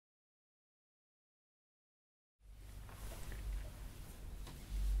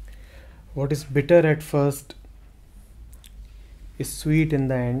What is bitter at first is sweet in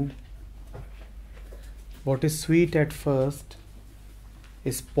the end. What is sweet at first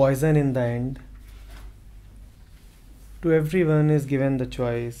is poison in the end. To everyone is given the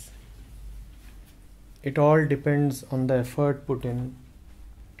choice. It all depends on the effort put in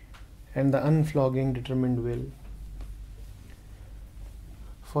and the unflagging determined will.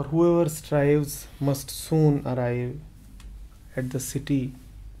 For whoever strives must soon arrive at the city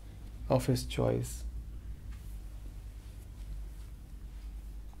of his choice.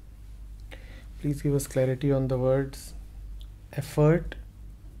 Please give us clarity on the words effort,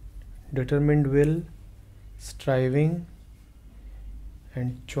 determined will, striving,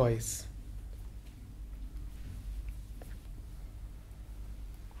 and choice.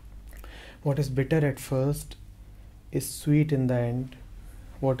 What is bitter at first is sweet in the end.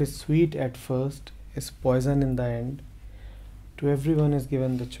 What is sweet at first is poison in the end. To everyone is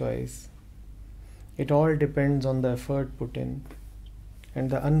given the choice. It all depends on the effort put in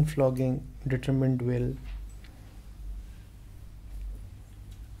and the unflagging determined will.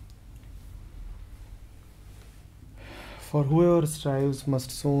 For whoever strives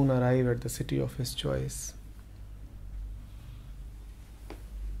must soon arrive at the city of his choice.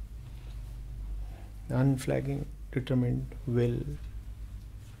 The unflagging determined will,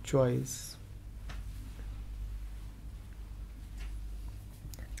 choice.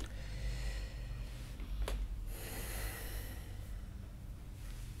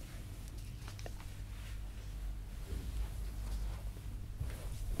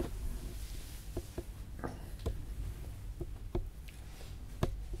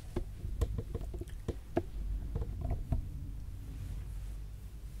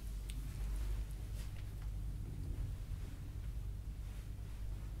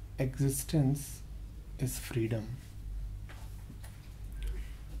 Existence is freedom,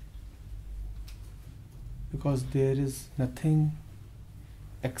 because there is nothing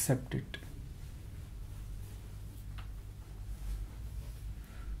except it.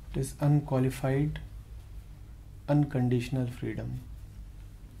 It is unqualified, unconditional freedom.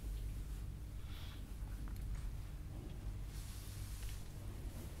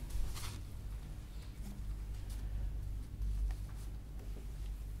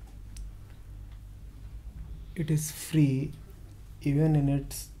 It is free even in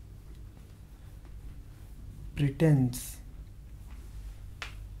its pretense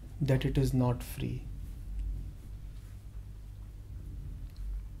that it is not free.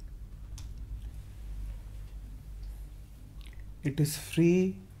 It is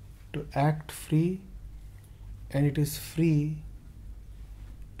free to act free, and it is free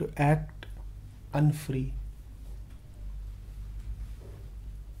to act unfree.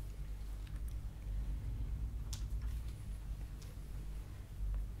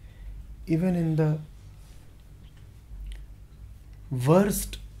 Even in the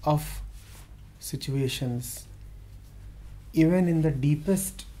worst of situations, even in the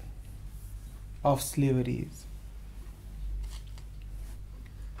deepest of slaveries,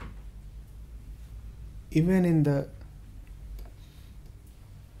 even in the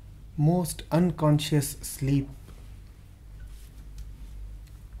most unconscious sleep,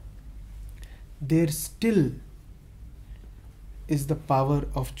 there still is the power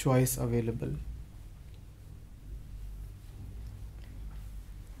of choice available.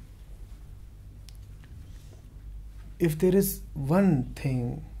 If there is one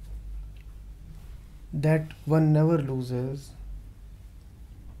thing that one never loses,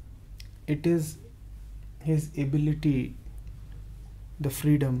 it is his ability, the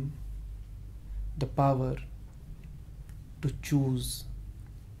freedom, the power to choose.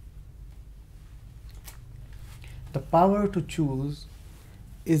 The power to choose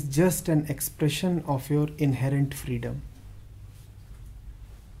is just an expression of your inherent freedom.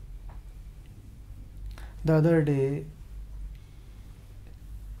 The other day,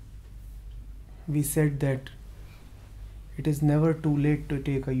 we said that it is never too late to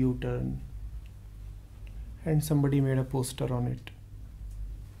take a U-turn, and somebody made a poster on it.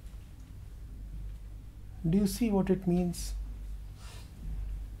 Do you see what it means?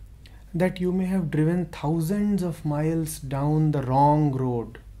 That you may have driven thousands of miles down the wrong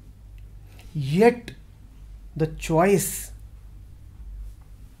road, yet the choice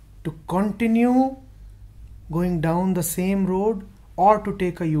to continue going down the same road or to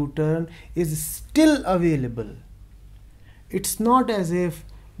take a U-turn is still available. It's not as if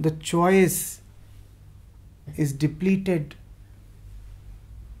the choice is depleted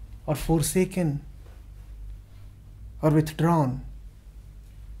or forsaken or withdrawn.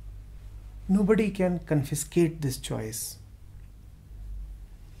 Nobody can confiscate this choice.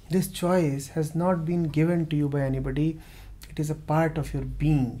 This choice has not been given to you by anybody. It is a part of your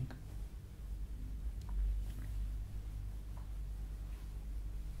being.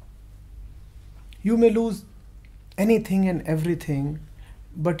 You may lose anything and everything,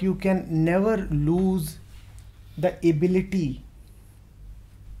 but you can never lose the ability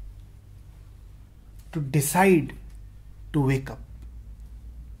to decide to wake up.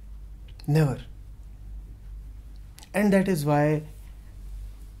 Never. And that is why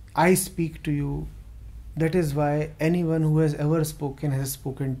I speak to you. That is why anyone who has ever spoken has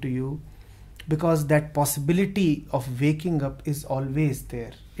spoken to you, because that possibility of waking up is always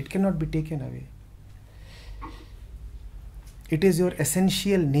there. It cannot be taken away. It is your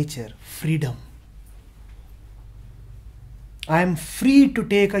essential nature, freedom. I am free to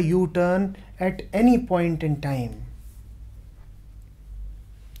take a U-turn at any point in time.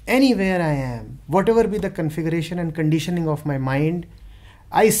 Anywhere I am, whatever be the configuration and conditioning of my mind,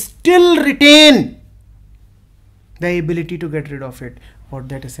 I still retain the ability to get rid of it. What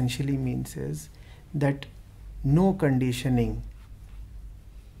that essentially means is that no conditioning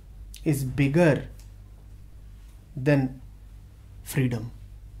is bigger than freedom.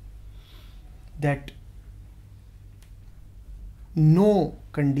 That no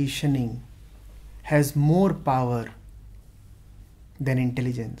conditioning has more power than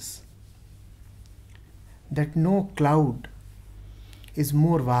intelligence. That no cloud is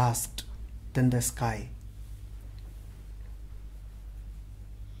more vast than the sky.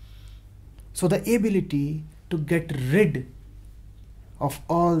 So the ability to get rid of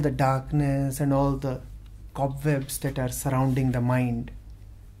all the darkness and all the cobwebs that are surrounding the mind,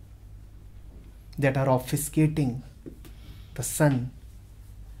 that are obfuscating the sun,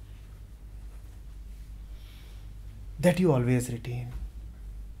 that you always retain.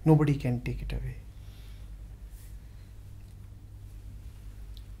 Nobody can take it away.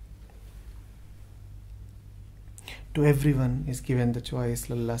 To everyone is given the choice,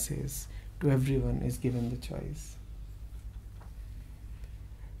 Lalla says. To everyone is given the choice.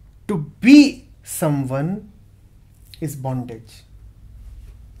 To be someone is bondage.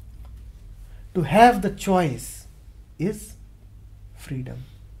 To have the choice is freedom.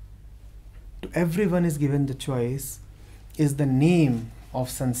 To everyone is given the choice is the name of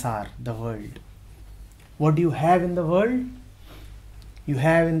sansar, the world. What do you have in the world? You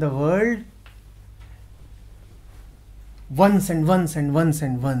have in the world once and once and once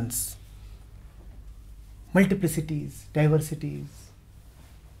and once. Multiplicities, diversities,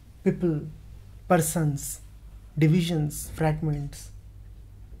 people, persons, divisions, fragments.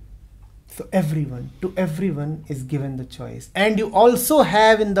 So everyone, to everyone is given the choice. And you also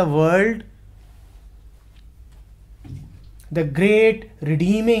have in the world the great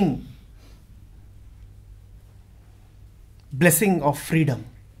redeeming blessing of freedom.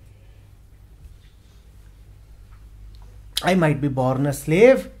 I might be born a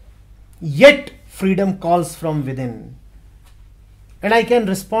slave, yet freedom calls from within. And I can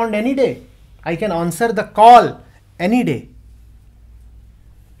respond any day. I can answer the call any day.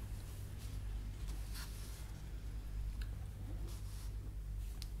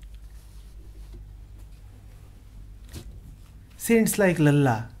 Saints like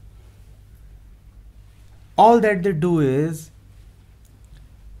Lalla, all that they do is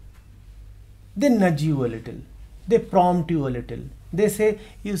they nudge you a little, they prompt you a little. They say,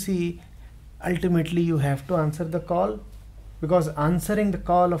 you see, ultimately you have to answer the call, because answering the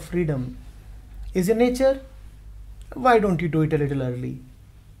call of freedom is your nature. Why don't you do it a little early?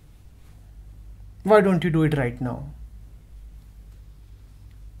 Why don't you do it right now?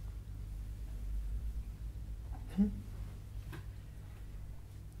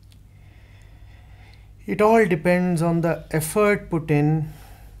 It all depends on the effort put in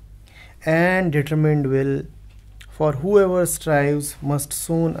and determined will, for whoever strives must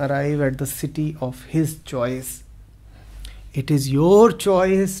soon arrive at the city of his choice. It is your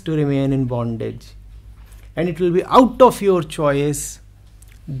choice to remain in bondage, and it will be out of your choice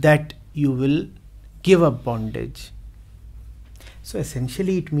that you will give up bondage. So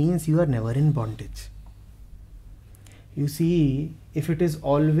essentially it means you are never in bondage. You see, if it is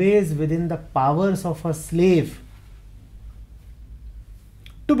always within the powers of a slave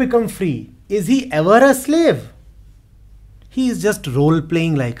to become free, is he ever a slave? He is just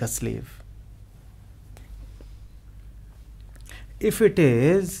role-playing like a slave. If it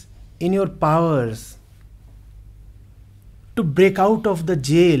is in your powers to break out of the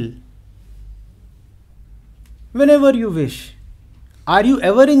jail whenever you wish, are you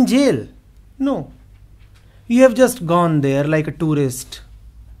ever in jail? No. You have just gone there like a tourist.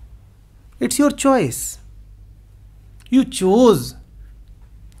 It's your choice. You chose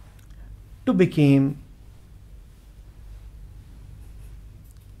to become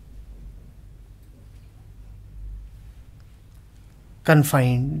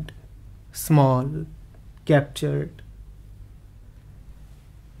confined, small, captured.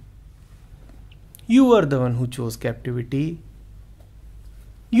 You are the one who chose captivity.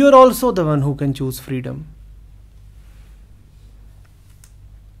 You are also the one who can choose freedom.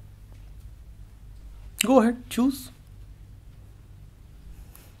 Go ahead, choose.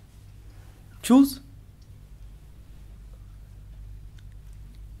 Choose.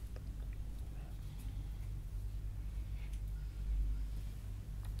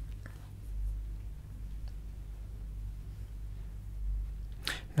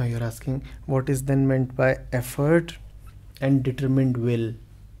 Now you're asking, what is then meant by effort and determined will?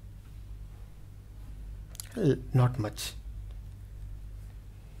 Well, not much.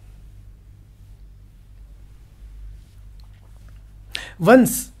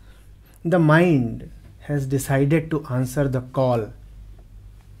 Once the mind has decided to answer the call,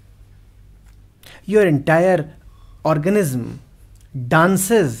 your entire organism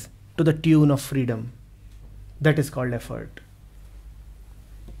dances to the tune of freedom. That is called effort.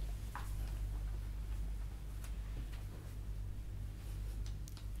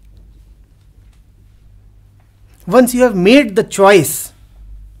 Once you have made the choice,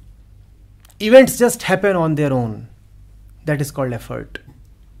 events just happen on their own. That is called effort.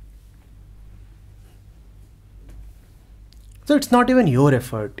 So it's not even your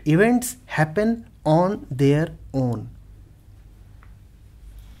effort. Events happen on their own.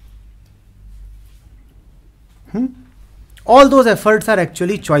 All those efforts are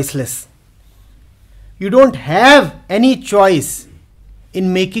actually choiceless. You don't have any choice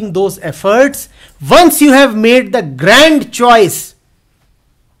in making those efforts once you have made the grand choice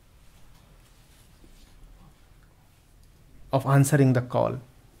of answering the call.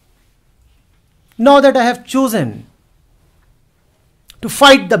 Now that I have chosen to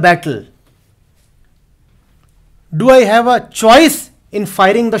fight the battle, do I have a choice in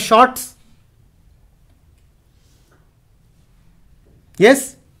firing the shots?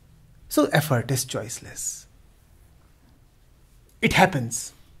 Yes? So effort is choiceless. It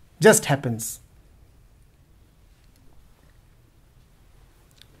happens, just happens.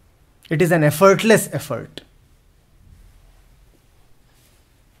 It is an effortless effort.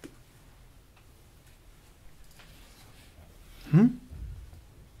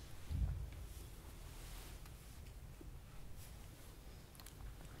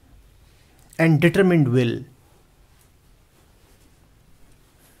 And determined will.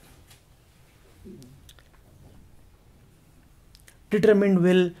 Determined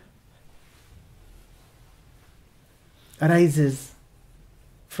will arises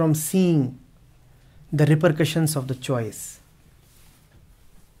from seeing the repercussions of the choice.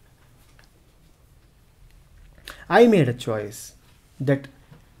 I made a choice that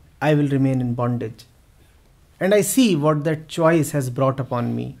I will remain in bondage, and I see what that choice has brought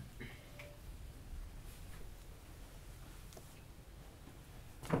upon me.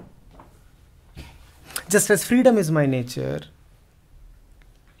 Just as freedom is my nature,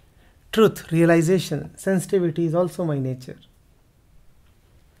 truth, realization, sensitivity is also my nature.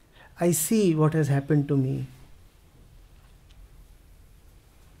 I see what has happened to me.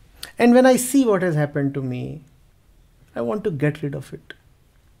 And when I see what has happened to me, I want to get rid of it.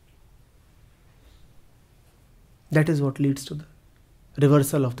 That is what leads to the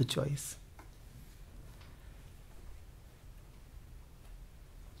reversal of the choice.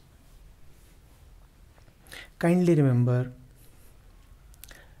 Kindly remember,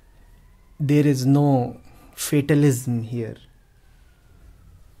 there is no fatalism here.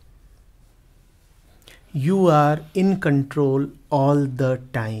 You are in control all the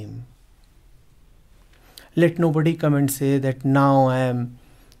time. Let nobody come and say that now I am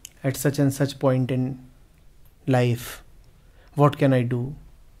at such and such point in life. What can I do?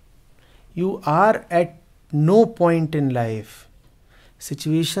 You are at no point in life.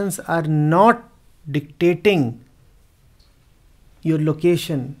 Situations are not dictating your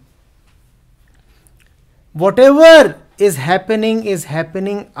location. Whatever is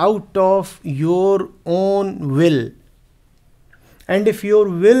happening out of your own will. And if your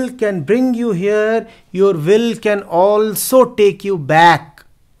will can bring you here, your will can also take you back.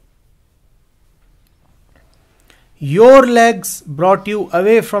 Your legs brought you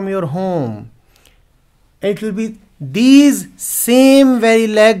away from your home. It will be these same very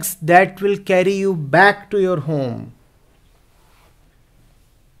legs that will carry you back to your home.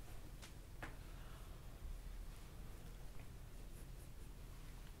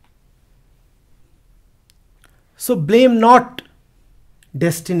 So blame not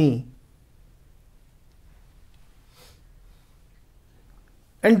destiny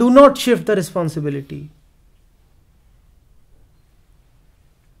And do not shift the responsibility.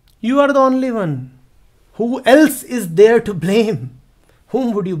 You are the only one. Who else is there to blame?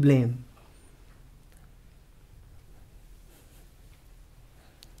 Whom would you blame?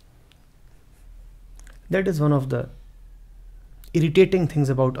 That is one of the irritating things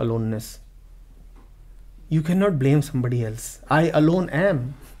about aloneness. You cannot blame somebody else. I alone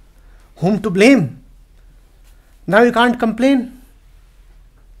am. Whom to blame? Now you can't complain.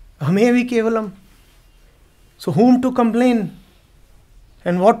 Amevi kevalam. So whom to complain?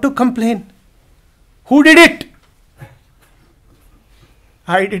 And what to complain? Who did it?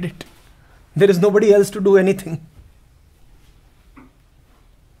 I did it. There is nobody else to do anything.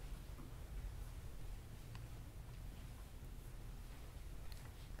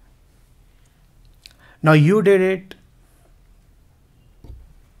 Now you did it.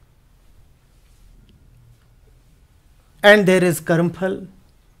 And there is karmphal.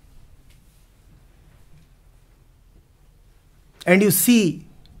 And you see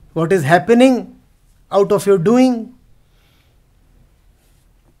what is happening out of your doing.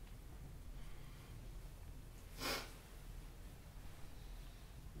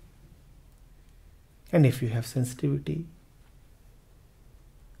 And if you have sensitivity,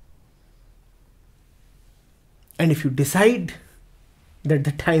 and if you decide that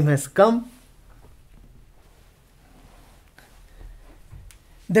the time has come,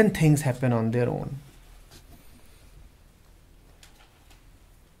 then things happen on their own.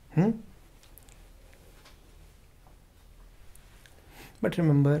 But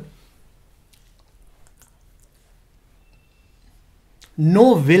remember,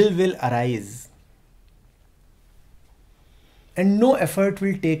 no will arise and no effort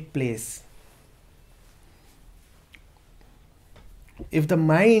will take place if the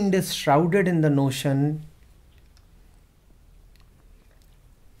mind is shrouded in the notion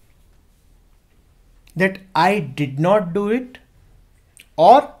that I did not do it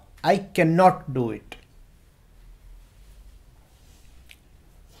or I cannot do it.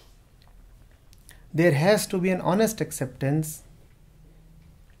 There has to be an honest acceptance.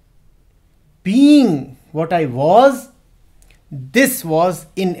 Being what I was, this was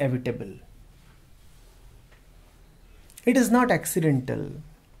inevitable. It is not accidental.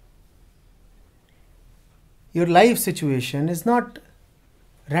 Your life situation is not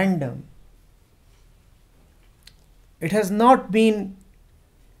random. It has not been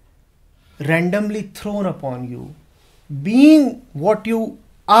randomly thrown upon you. Being what you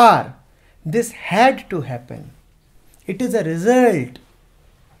are, this had to happen. It is a result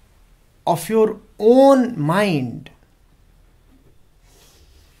of your own mind.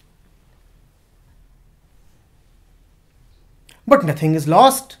 But nothing is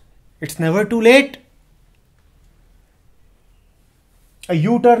lost. It's never too late. A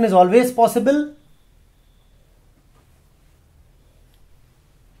U-turn is always possible.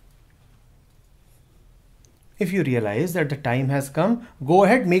 If you realize that the time has come, go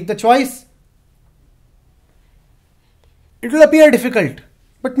ahead, make the choice. It will appear difficult,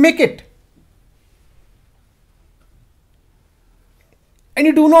 but make it. And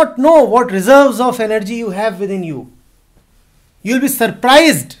you do not know what reserves of energy you have within you. You will be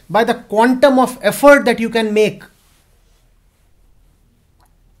surprised by the quantum of effort that you can make.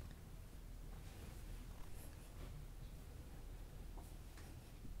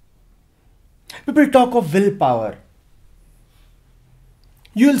 People talk of willpower.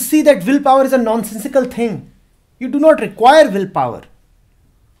 You will see that willpower is a nonsensical thing. You do not require willpower.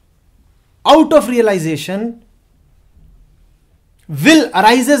 Out of realization, will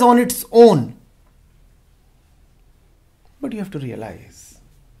arises on its own. But you have to realize.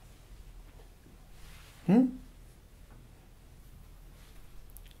 You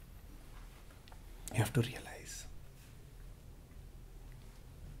have to realize.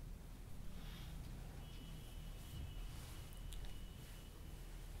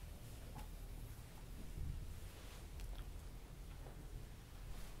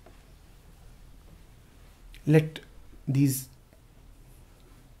 Let these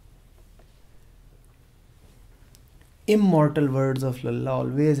immortal words of Lalla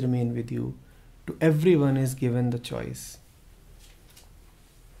always remain with you. To everyone is given the choice.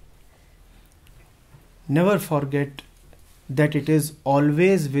 Never forget that it is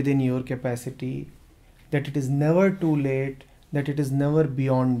always within your capacity, that it is never too late, that it is never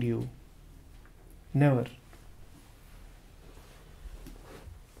beyond you. Never.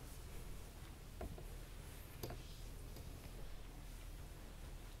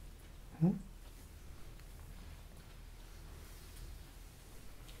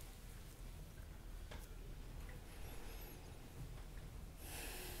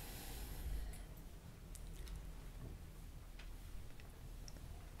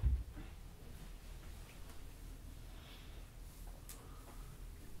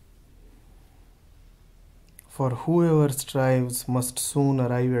 For whoever strives must soon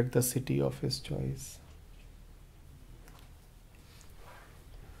arrive at the city of his choice.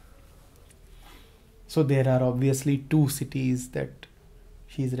 So there are obviously two cities that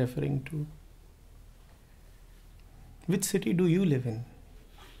he is referring to. Which city do you live in?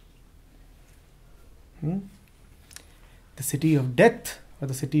 The city of death or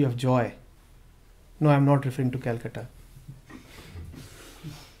the city of joy? No, I am not referring to Calcutta.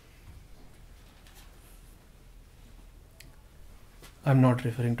 I am not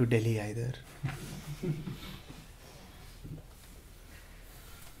referring to Delhi either.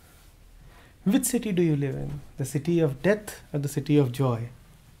 Which city do you live in? The city of death or the city of joy?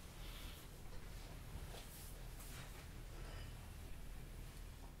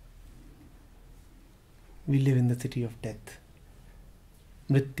 We live in the city of death.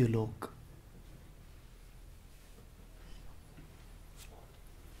 Mrityulok.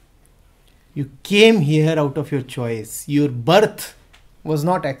 You came here out of your choice. Your birth was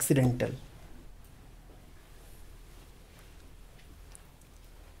not accidental.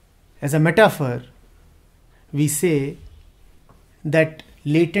 As a metaphor, we say that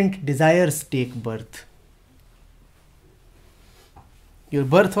latent desires take birth. Your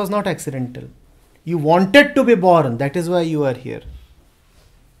birth was not accidental. You wanted to be born, that is why you are here.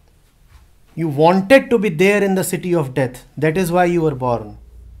 You wanted to be there in the city of death, that is why you were born.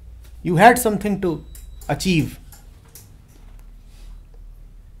 You had something to achieve.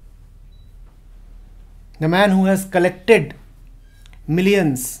 The man who has collected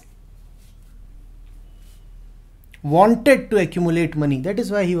millions wanted to accumulate money, that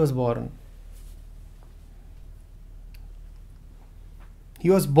is why he was born. He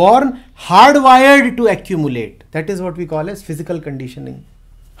was born hardwired to accumulate. That is what we call as physical conditioning,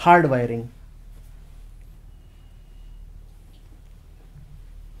 hardwiring.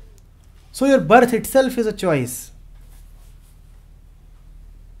 So your birth itself is a choice.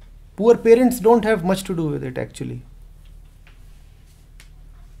 Poor parents don't have much to do with it actually.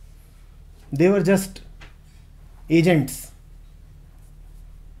 They were just agents.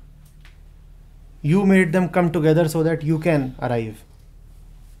 You made them come together so that you can arrive.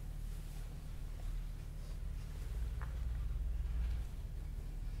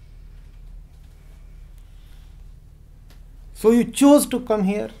 So you chose to come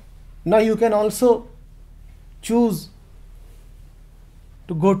here. Now you can also choose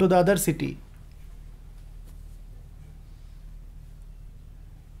to go to the other city.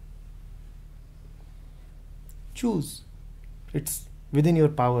 Choose. It's within your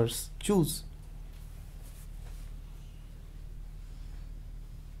powers. Choose.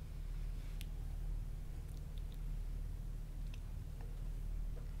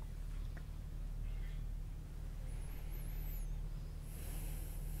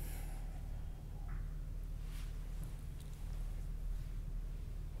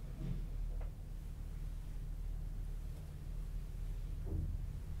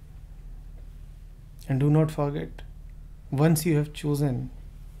 And do not forget, once you have chosen,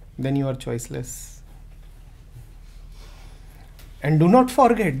 then you are choiceless. And do not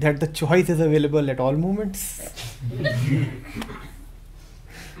forget that the choice is available at all moments.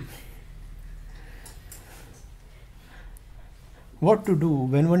 What to do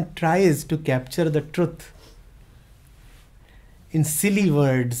when one tries to capture the truth in silly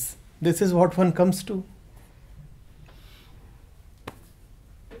words? This is what one comes to.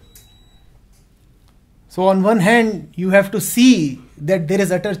 So on one hand, you have to see that there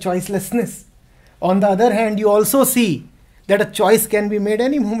is utter choicelessness. On the other hand, you also see that a choice can be made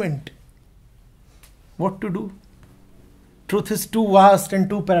any moment. What to do? Truth is too vast and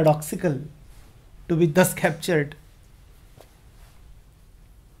too paradoxical to be thus captured.